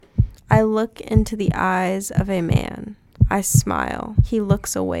I look into the eyes of a man. I smile. He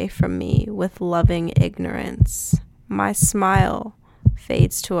looks away from me with loving ignorance. My smile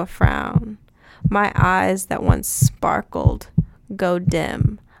fades to a frown. My eyes that once sparkled go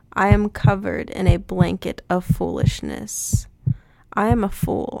dim. I am covered in a blanket of foolishness. I am a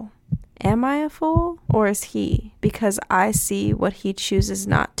fool. Am I a fool? Or is he? Because I see what he chooses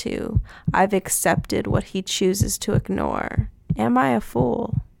not to. I've accepted what he chooses to ignore. Am I a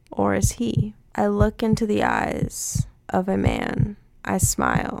fool? Or is he? I look into the eyes of a man. I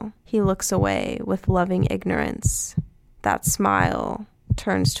smile. He looks away with loving ignorance. That smile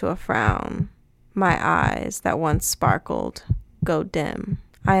turns to a frown. My eyes that once sparkled go dim.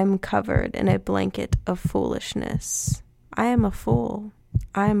 I am covered in a blanket of foolishness. I am a fool.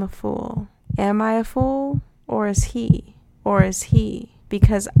 I am a fool. Am I a fool? Or is he? Or is he?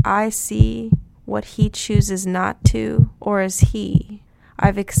 Because I see what he chooses not to. Or is he?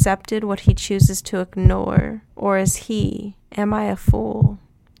 I've accepted what he chooses to ignore. Or is he? Am I a fool?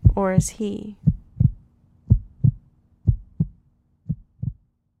 Or is he?